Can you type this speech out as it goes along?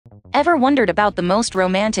Ever wondered about the most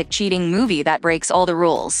romantic cheating movie that breaks all the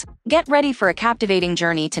rules? Get ready for a captivating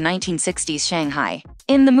journey to 1960s Shanghai.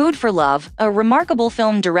 In the Mood for Love, a remarkable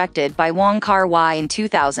film directed by Wong Kar-Wai in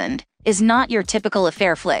 2000, is not your typical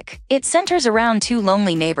affair flick. It centers around two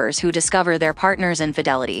lonely neighbors who discover their partner's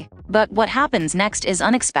infidelity. But what happens next is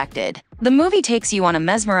unexpected. The movie takes you on a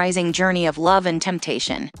mesmerizing journey of love and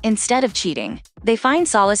temptation. Instead of cheating, they find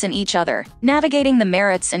solace in each other, navigating the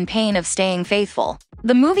merits and pain of staying faithful.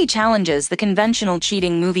 The movie challenges the conventional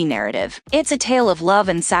cheating movie narrative. It's a tale of love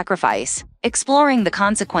and sacrifice, exploring the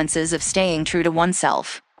consequences of staying true to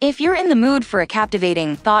oneself. If you're in the mood for a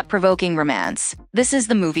captivating, thought-provoking romance, this is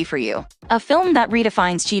the movie for you. A film that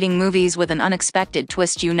redefines cheating movies with an unexpected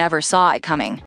twist you never saw it coming.